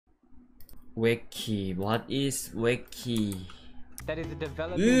Wacky. What is wacky? That is a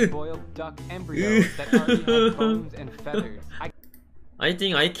developing boiled duck embryo that already has bones and feathers. I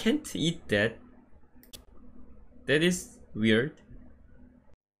think I can't eat that. That is weird.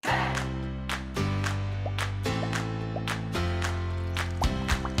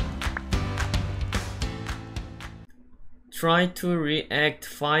 Try to react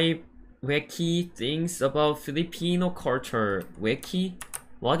 5 wacky things about Filipino culture. Wacky?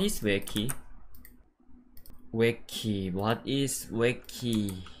 What is wacky? Wacky. What is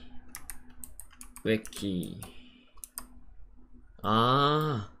wacky? Wacky.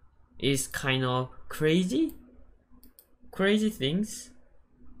 Ah, it's kind of crazy? Crazy things?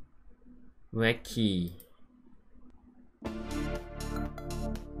 Wacky.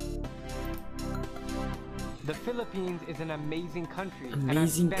 The Philippines is an amazing country, Amazing and I've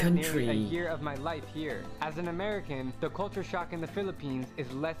spent country. nearly a year of my life here. As an American, the culture shock in the Philippines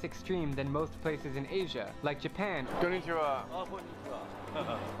is less extreme than most places in Asia, like Japan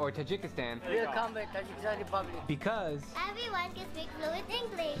or Tajikistan. Welcome to Tajikistan Republic. Because everyone can speak fluent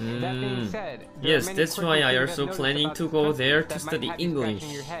English. that being said, Yes, that's why I also planning to go there to study English.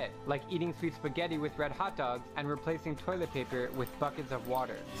 Your head, like eating sweet spaghetti with red hot dogs and replacing toilet paper with buckets of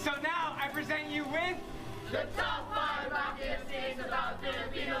water. So now I present you with the top 5 rockiest things about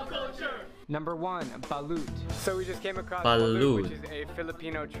Filipino culture. Number 1, balut. So we just came across Balut. which is a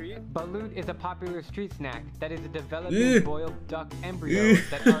Filipino treat. Balut is a popular street snack that is a developing boiled duck embryo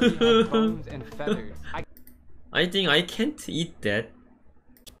that already has bones and feathers. I think I can't eat that.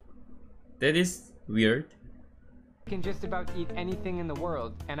 That is weird. I can just about eat anything in the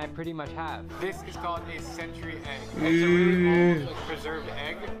world, and I pretty much have. This is called a century egg. It's a really old, preserved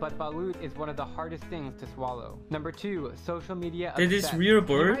egg. But balut is one of the hardest things to swallow. Number 2, social media That is obsessed. real You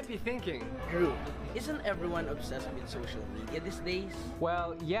bird? might be thinking, Drew, isn't everyone obsessed with social media these days?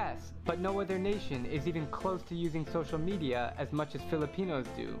 well, yes, but no other nation is even close to using social media as much as Filipinos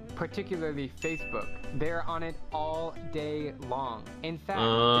do, particularly Facebook. They're on it all day long. In fact, they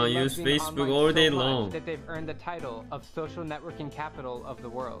love use being Facebook online all so day much long. that they've earned the title of social networking capital of the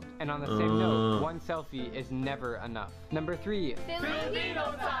world. And on the same note, one selfie is never enough. Number 3,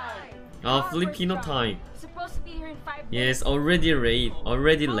 Filipino time. Filipino time. Supposed to be here in 5 minutes. Yes, already late.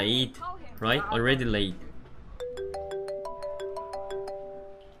 Already late. Right? Already late.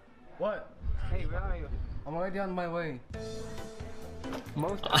 What? hey, where are you? I'm already on my way.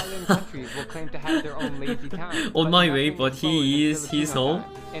 Most island countries will claim to have their own lazy time. On my way, nothing but forward than he is his Filipino home.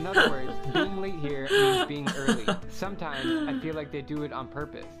 time. In other words, being late here means being early. Sometimes I feel like they do it on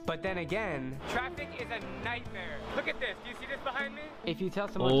purpose. But then again, traffic is a nightmare. Look at this. Do you see this behind me? If you tell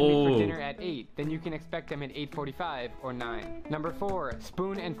someone to meet for dinner at 8, then you can expect them at 8:45 or 9. Number 4,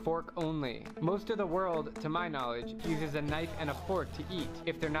 spoon and fork only. Most of the world, to my knowledge, uses a knife and a fork to eat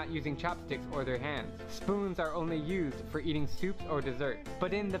if they're not using chopsticks or their hands. Spoons are only used for eating soups or desserts.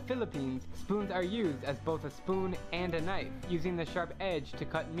 But in the Philippines, spoons are used as both a spoon and a knife, using the sharp edge to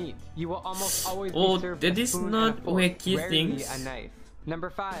cut meat. You will almost always be served that a is spoon not and a fork, wacky rarely things. a knife. Number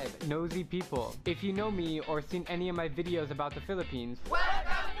 5, nosy people. If you know me or seen any of my videos about the Philippines,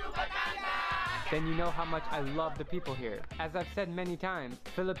 then you know how much I love the people here. As I've said many times,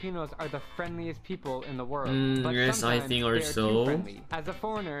 Filipinos are the friendliest people in the world. But yes, I sometimes think they are also. too friendly. As a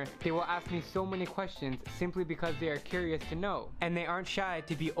foreigner, they will ask me so many questions simply because they are curious to know. And they aren't shy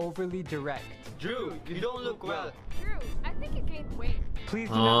to be overly direct. Drew, you don't look well. Drew, I think you gained weight. Please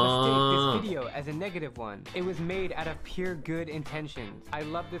do not mistake this video as a negative one. It was made out of pure good intentions. I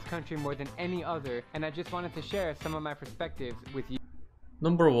love this country more than any other, and I just wanted to share some of my perspectives with you.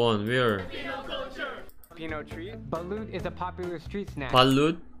 Number 1, where? Filipino culture. Filipino treat. Balut is a popular street snack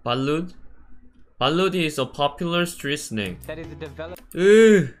Balut? Balut? Balut is a popular street snack. that is a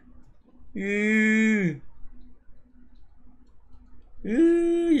developing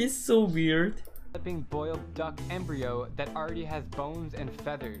It's so weird. boiled duck embryo that already has bones and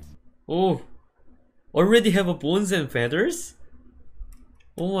feathers. Oh, already have a bones and feathers?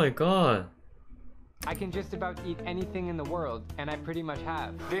 Oh my god. I can just about eat anything in the world, and I pretty much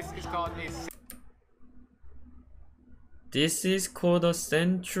have. This is called a This is called a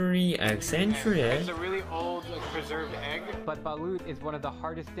century egg. Century egg? It's a really old, preserved egg. But balut is one of the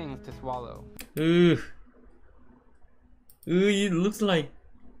hardest things to swallow. Ugh. It looks like...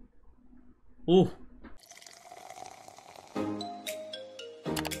 Oh.